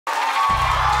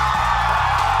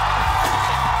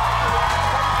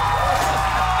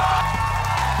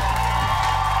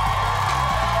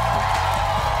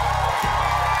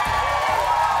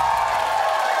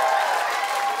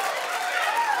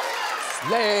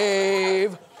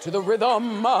Wave to the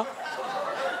rhythm.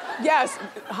 Yes,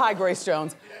 hi, Grace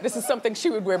Jones. This is something she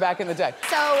would wear back in the day.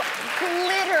 So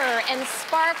glitter and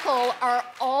sparkle are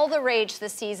all the rage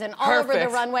this season, all over the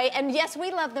runway. And yes,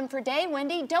 we love them for day,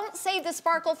 Wendy. Don't save the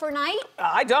sparkle for night.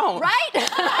 I don't. Right?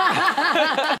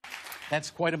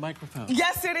 That's quite a microphone.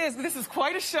 Yes, it is. This is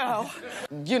quite a show.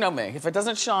 You know me. If it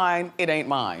doesn't shine, it ain't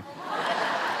mine.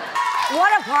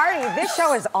 What a party. This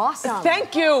show is awesome.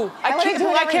 Thank you. I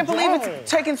can't believe day. it's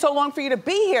taken so long for you to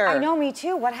be here. I know, me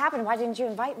too. What happened? Why didn't you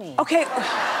invite me? Okay.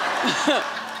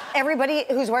 Everybody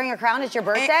who's wearing a crown, it's your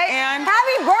birthday? And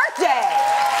happy birthday!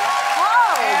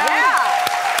 Oh, yeah.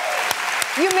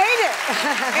 You made it.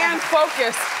 And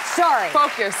focus. Sorry.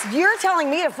 Focus. You're telling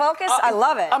me to focus? I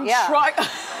love it. I'm trying.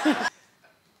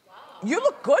 You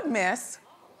look good, miss.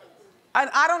 And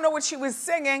I don't know what she was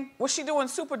singing. Was she doing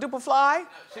Super Duper Fly?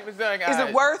 She was doing. Is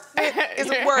it worth it?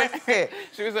 Is it worth it?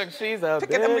 She was like, she's a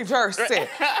Pick it and reverse it.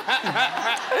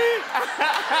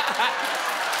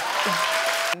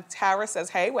 Tara says,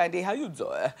 hey, Wendy, how you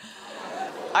doing?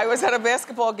 I was at a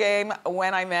basketball game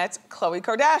when I met Khloe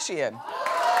Kardashian.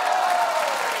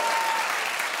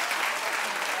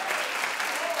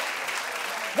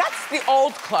 That's the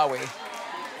old Khloe.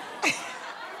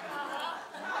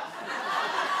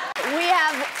 We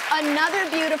have another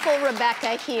beautiful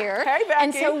Rebecca here. Hey, Becky.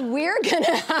 And so we're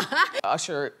gonna...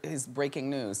 Usher is breaking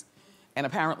news, and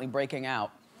apparently breaking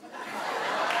out.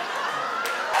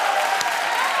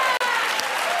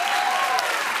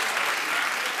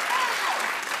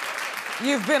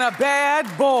 You've been a bad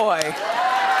boy.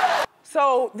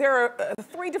 So there are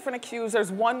 3 different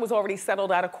accusers. One was already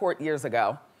settled out of court years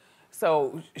ago,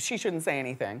 so she shouldn't say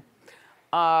anything.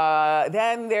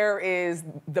 Then there is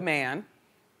the man.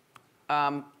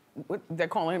 They're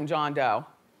calling him John Doe.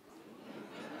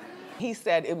 He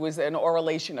said it was an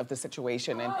orelation of the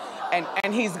situation,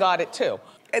 and he's got it too.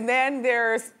 And then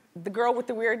there's the girl with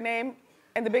the weird name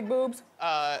and the big boobs.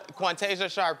 Quantasia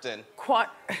Sharpton.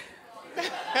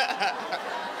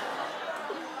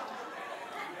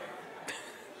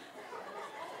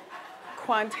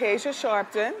 Quantasia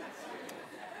Sharpton.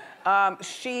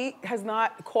 She has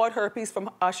not caught herpes from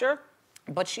Usher,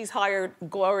 but she's hired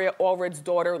Gloria Allred's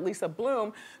daughter, Lisa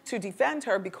Bloom, to defend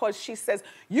her because she says,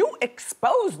 you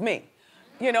exposed me.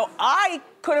 You know, I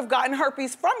could have gotten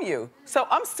herpes from you, so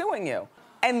I'm suing you.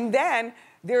 And then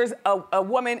there's a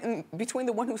woman in between,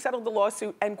 the one who settled the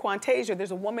lawsuit and Quantasia,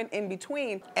 there's a woman in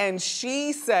between, and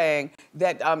she's saying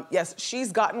that, yes,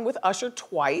 she's gotten with Usher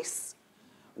twice,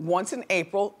 once in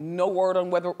April, no word on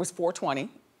whether it was 420,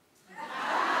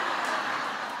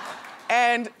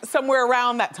 and somewhere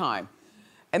around that time.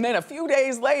 And then a few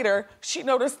days later, she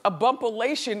noticed a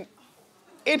bumpulation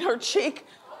in her cheek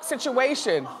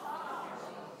situation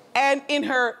and in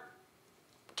her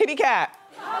kitty cat.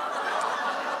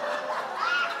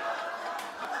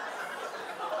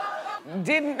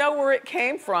 Didn't know where it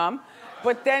came from,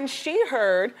 but then she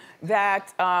heard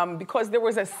that because there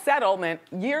was a settlement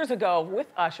years ago with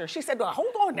Usher, she said, well,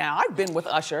 hold on now, I've been with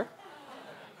Usher.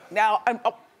 Now, I've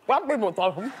been with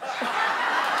Usher.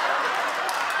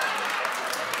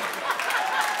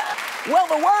 Well,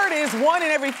 the word is 1 in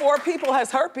every 4 people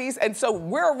has herpes, and so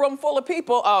we're a room full of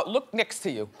people. Look next to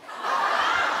you.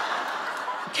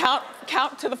 Count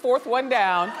to the 4th one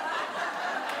down,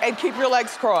 and keep your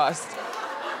legs crossed.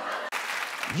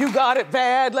 You got it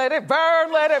bad, let it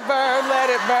burn, let it burn, let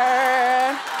it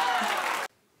burn.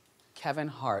 Kevin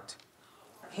Hart.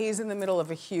 He's in the middle of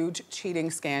a huge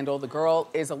cheating scandal. The girl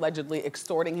is allegedly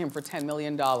extorting him for $10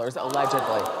 million,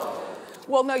 allegedly.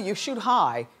 Well, no, you shoot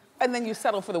high, and then you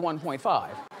settle for the 1.5.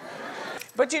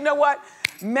 But you know what?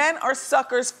 Men are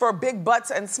suckers for big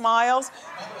butts and smiles,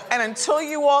 and until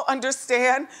you all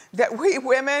understand that we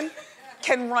women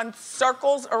can run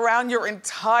circles around your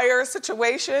entire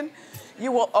situation,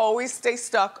 you will always stay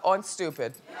stuck on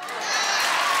stupid.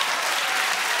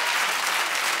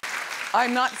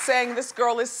 I'm not saying this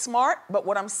girl is smart, but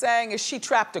what I'm saying is she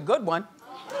trapped a good one.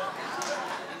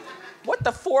 What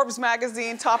the Forbes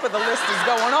magazine top of the list is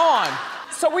going on?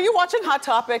 So were you watching Hot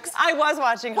Topics? I was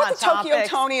watching Hot Topics. What the Tokyo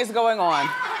Tony is going on?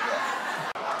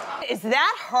 Is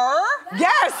that her?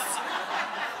 Yes!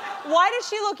 Why does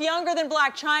she look younger than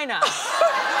Black China?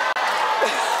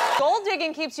 Gold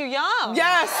digging keeps you young.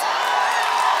 Yes!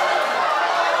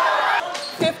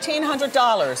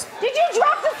 $1,500. Did you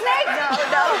drop the snake?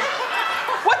 No.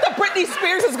 What the Britney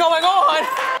Spears is going on?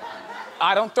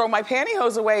 I don't throw my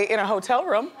pantyhose away in a hotel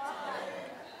room.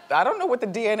 I don't know what the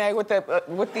DNA with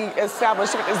the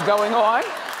establishment is going on.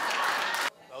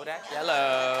 Bodak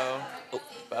yellow.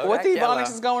 Bodak what the yellow.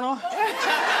 ebonics is going on?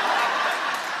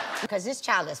 Because this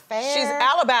child is fair. She's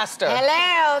alabaster.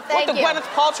 Hello, thank you. What the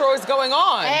Gwyneth Paltrow is going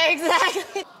on?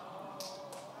 Exactly.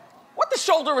 What the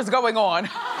shoulder is going on?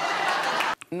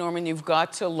 Norman, you've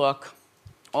got to look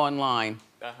online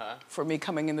for me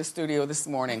coming in the studio this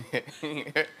morning.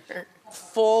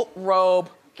 Full robe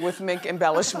with mink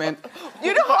embellishment.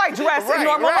 You know how I dress in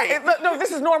normal? Right. No,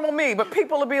 this is normal me, but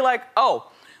people will be like,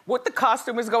 oh, what the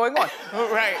costume is going on?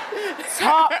 Right.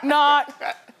 Top knot,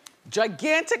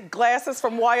 gigantic glasses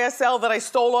from YSL that I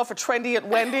stole off a trendy at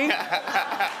Wendy.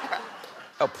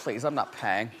 Oh, please, I'm not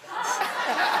paying.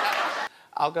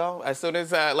 I'll go as soon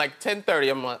as like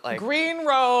 10:30. I'm like Green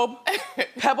robe,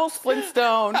 Pebbles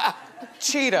Flintstone,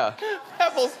 cheetah,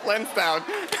 Pebbles Flintstone.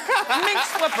 mink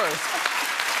slippers.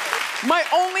 My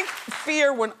only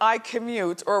fear when I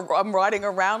commute or I'm riding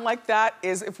around like that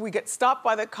is if we get stopped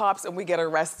by the cops and we get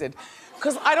arrested.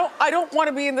 Because I don't want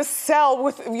to be in the cell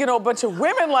with, you know, a bunch of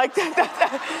women like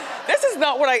that. This is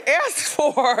not what I asked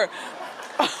for.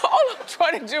 All I'm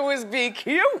trying to do is be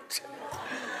cute.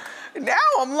 Now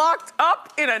I'm locked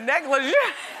up in a negligee.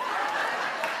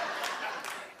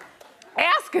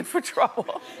 Asking for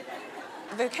trouble.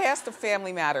 The cast of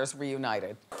Family Matters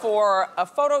reunited for a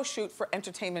photo shoot for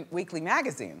Entertainment Weekly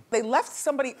magazine. They left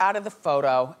somebody out of the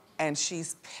photo and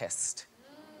she's pissed.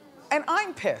 And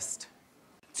I'm pissed.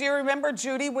 Do you remember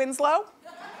Judy Winslow?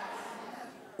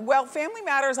 Well, Family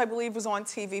Matters, I believe, was on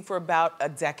TV for about a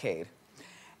decade.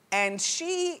 And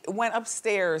she went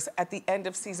upstairs at the end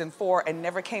of season 4 and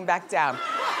never came back down.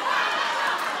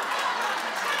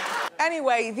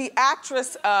 Anyway, the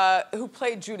actress who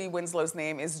played Judy Winslow's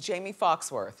name is Jamie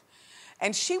Foxworth.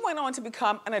 And she went on to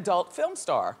become an adult film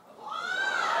star.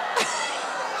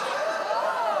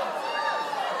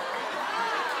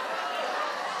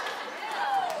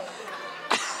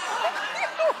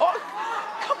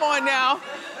 Come on now.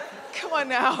 Come on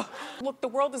now. Look, the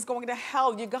world is going to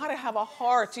hell. You gotta have a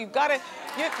heart. You gotta,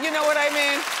 you know what I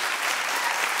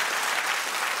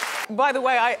mean? By the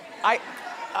way, I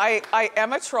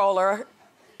am a troller,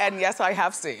 and yes, I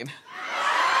have seen.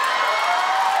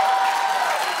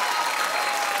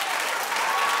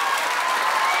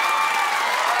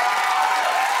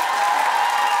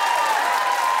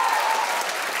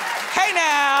 Hey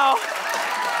now.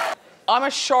 I'm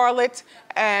a Charlotte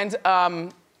and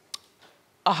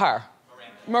a her.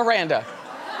 Miranda.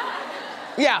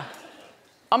 Yeah.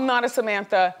 I'm not a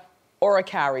Samantha or a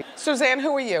Carrie. Suzanne,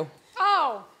 who are you?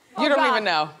 Oh. You don't even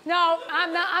know. No,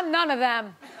 I'm not. I'm none of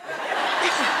them.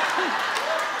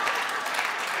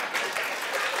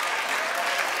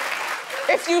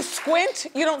 If you squint,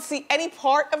 you don't see any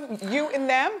part of you in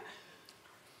them.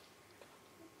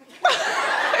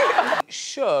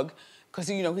 Suge, because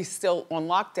you know he's still on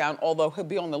lockdown, although he'll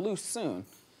be on the loose soon.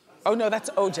 Oh no,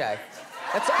 that's OJ.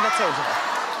 That's OJ.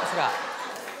 I forgot.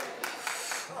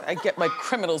 I get my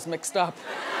criminals mixed up.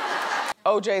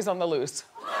 OJ's on the loose.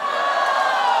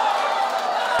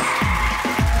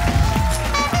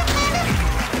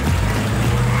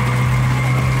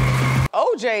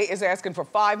 OJ is asking for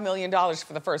 $5 million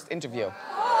for the first interview.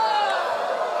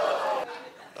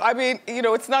 I mean, you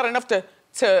know, it's not enough to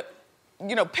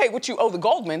you know, pay what you owe the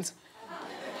Goldmans.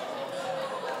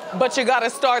 But you gotta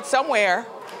start somewhere.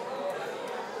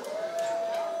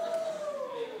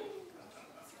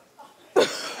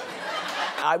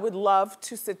 I would love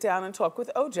to sit down and talk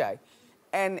with OJ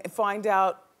and find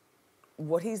out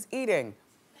what he's eating,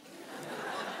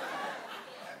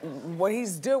 what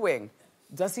he's doing.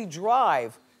 Does he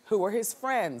drive? Who are his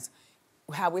friends?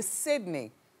 How is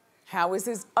Sydney? How is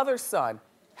his other son?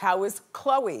 How is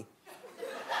Chloe?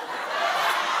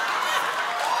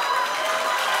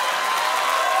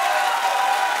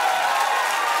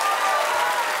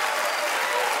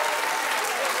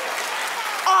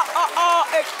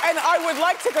 And I would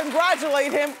like to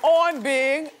congratulate him on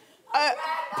being a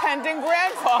pending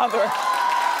grandfather.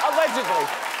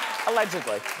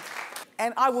 Allegedly.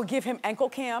 And I will give him ankle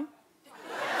cam.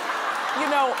 You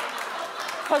know,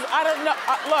 because I don't know,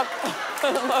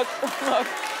 look.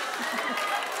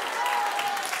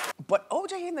 But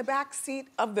OJ in the back seat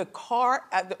of the car,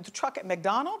 the truck at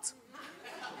McDonald's?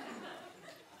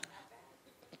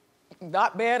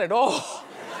 Not bad at all.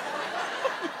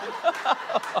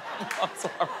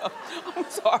 I'm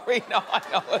sorry, no, I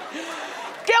know it.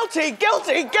 Guilty!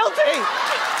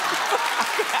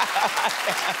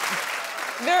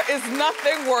 There is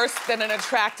nothing worse than an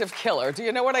attractive killer. Do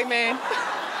you know what I mean?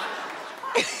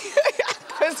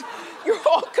 Because you're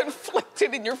all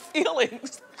conflicted in your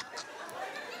feelings.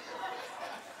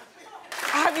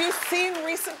 Have you seen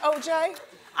recent OJ?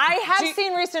 I have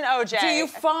seen recent OJ. Do you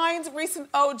find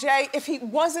recent OJ, if he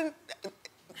wasn't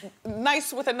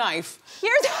nice with a knife?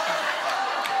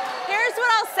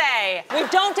 I'll say. We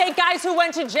don't date guys who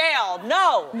went to jail.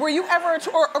 No. Were you ever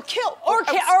or killed?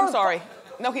 I'm sorry.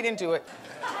 No, he didn't do it.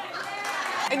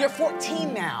 And you're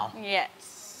 14 now.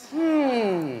 Yes.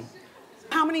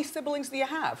 How many siblings do you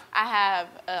have? I have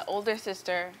an older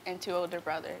sister and 2 older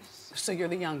brothers. So you're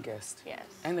the youngest? Yes.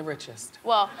 And the richest?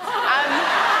 Well,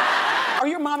 Are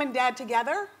your mom and dad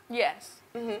together? yes.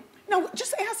 No,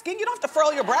 just asking. You don't have to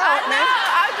furl your brow at me.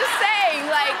 I'm just saying,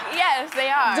 like, yes, they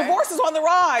are. Divorce is on the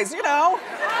rise, you know.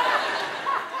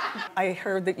 I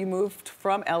heard that you moved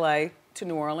from LA to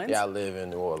New Orleans. Yeah, I live in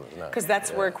New Orleans now. Because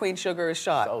that's where Queen Sugar is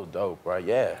shot. So dope, right?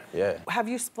 Yeah, yeah. Have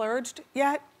you splurged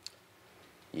yet?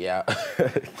 Yeah.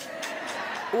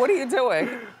 What are you doing?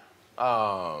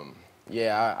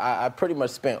 Yeah, I pretty much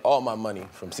spent all my money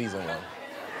from season 1.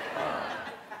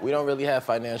 We don't really have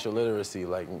financial literacy.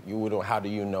 Like, how do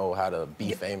you know how to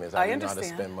be famous? How do you know how to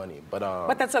spend money?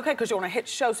 But that's okay, because you're on a hit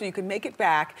show, so you can make it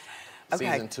back. Okay.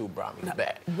 Season 2 brought me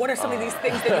back. What are some of these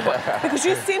things that you bought? Because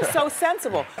you seem so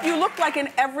sensible. You look like an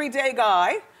everyday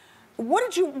guy. What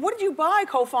did you buy,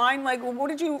 Kofine? Like, what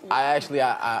did you? I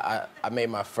made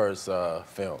my first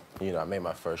film. You know, I made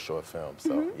my first short film.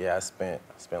 So yeah, I spent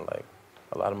like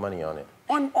a lot of money on it.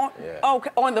 On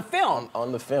the film?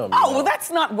 On the film. Oh, well, that's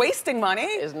not wasting money.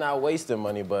 It's not wasting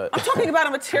money, but... I'm talking about a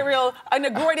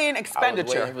Negroidian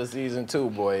expenditure. I was waiting for season 2,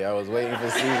 boy. I was waiting for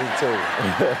season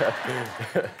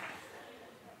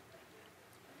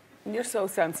 2. You're so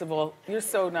sensible. You're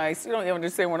so nice. You don't even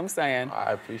understand what I'm saying.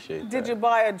 I appreciate that. Did you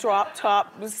buy a drop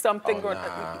top with something?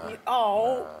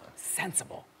 Nah.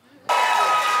 Sensible.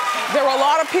 There are a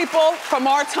lot of people from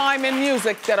our time in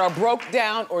music that are broke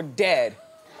down or dead.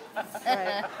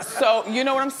 Right. So, you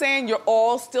know what I'm saying? You're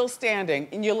all still standing,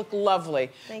 and you look lovely.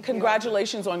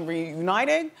 Congratulations on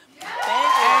reuniting.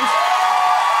 Thank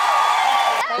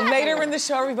you. Later in the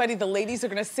show, everybody, the ladies are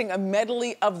gonna sing a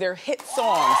medley of their hit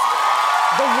songs.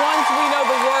 The ones we know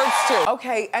the words to.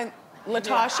 Okay, and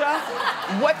Latasha,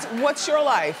 what's your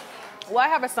life? Well, I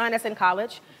have a son that's in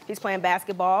college. He's playing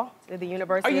basketball at the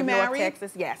University of North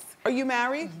Texas. Yes. Are you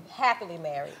married? Happily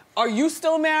married. Are you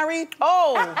still married?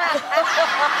 Oh.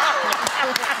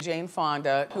 Jane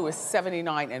Fonda, who is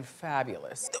 79 and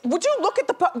fabulous. Would you look at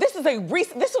this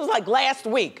was like last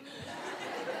week.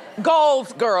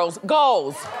 Goals, girls,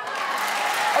 goals.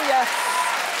 Oh, yes.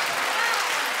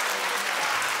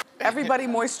 Everybody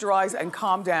moisturize and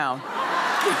calm down.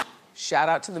 Shout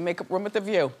out to the makeup room at The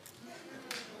View.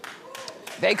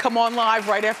 They come on live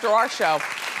right after our show.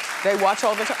 They watch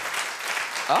all the time.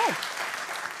 Oh,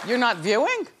 you're not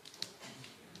viewing?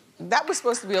 That was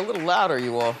supposed to be a little louder,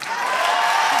 you all.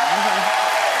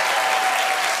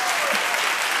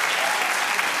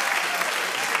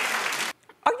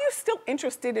 Are you still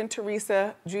interested in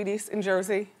Teresa Giudice in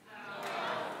Jersey?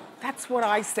 That's what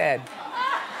I said.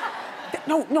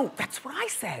 No, that's what I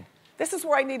said. This is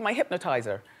where I need my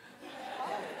hypnotizer.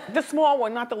 The small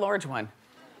one, not the large one.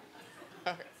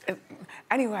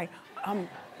 Anyway,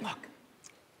 look,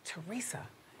 Teresa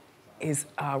is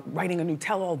writing a new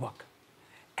tell-all book.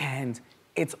 And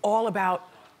it's all about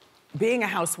being a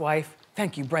housewife.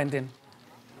 Thank you, Brendan.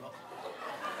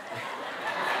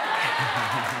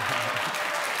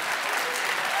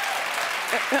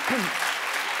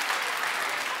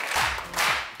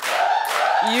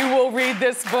 You will read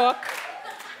this book,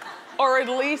 or at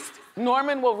least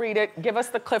Norman will read it, give us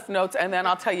the cliff notes, and then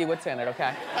I'll tell you what's in it,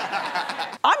 okay?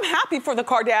 I'm happy for the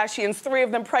Kardashians, 3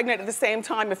 of them pregnant at the same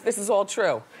time, if this is all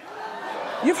true.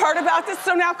 You've heard about this?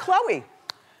 So now Khloe.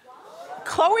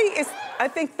 Khloe is, I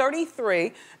think,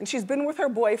 33, and she's been with her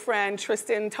boyfriend,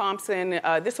 Tristan Thompson.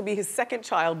 This will be his 2nd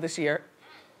child this year.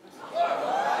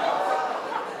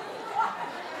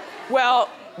 Well,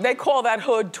 they call that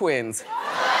hood twins.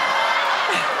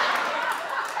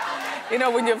 You know,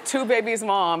 when you have 2 babies'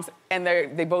 moms, and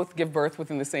they both give birth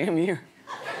within the same year.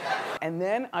 And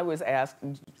then I was asked,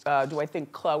 do I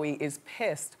think Khloe is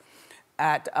pissed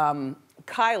at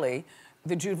Kylie,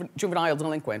 the juvenile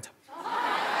delinquent?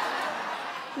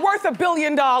 Worth $1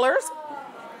 billion,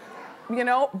 you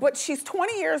know, but she's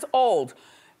 20 years old.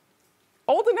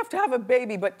 Old enough to have a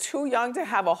baby, but too young to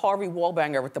have a Harvey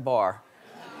Wallbanger at the bar.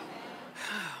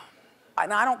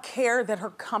 And I don't care that her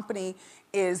company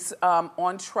is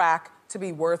on track to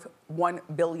be worth $1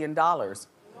 billion.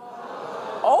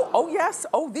 Oh, yes.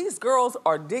 Oh, these girls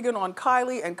are digging on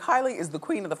Kylie, and Kylie is the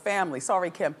queen of the family. Sorry,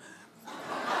 Kim.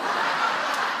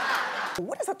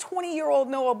 What does a 20-year-old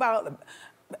know about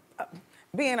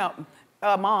being a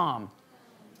mom?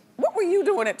 What were you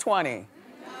doing at 20?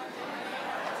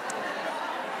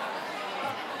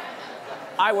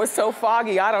 I was so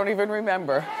foggy, I don't even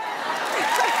remember.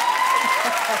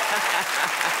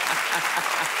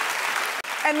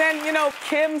 And then, you know,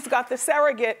 Kim's got the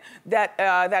surrogate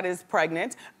that is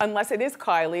pregnant, unless it is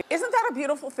Kylie. Isn't that a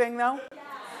beautiful thing, though?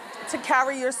 To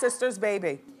carry your sister's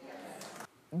baby.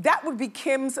 That would be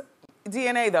Kim's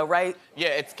DNA, though, right? Yeah,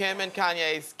 it's Kim and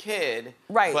Kanye's kid.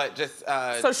 Right. But just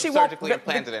so she surgically won't,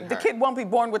 implanted in her. The kid won't be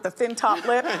born with a thin top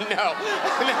lip? No.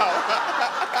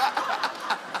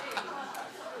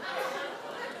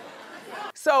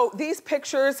 So these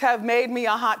pictures have made me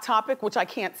a hot topic, which I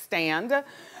can't stand.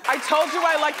 I told you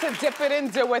I like to dip it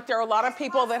and do it. There are a lot of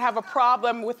people that have a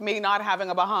problem with me not having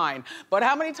a behind. But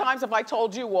how many times have I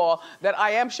told you all that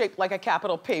I am shaped like a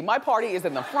capital P? My party is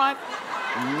in the front,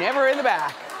 never in the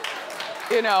back.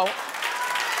 You know,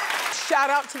 shout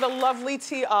out to the lovely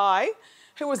T.I.,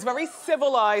 who was very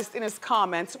civilized in his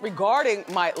comments regarding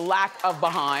my lack of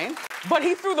behind. But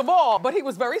he threw the ball, but he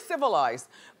was very civilized.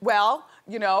 Well,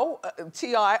 you know,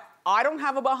 T.I., I don't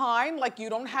have a behind like you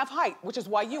don't have height, which is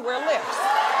why you wear lifts.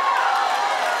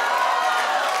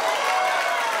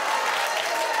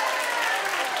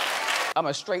 I'm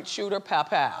a straight shooter, pow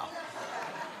pow.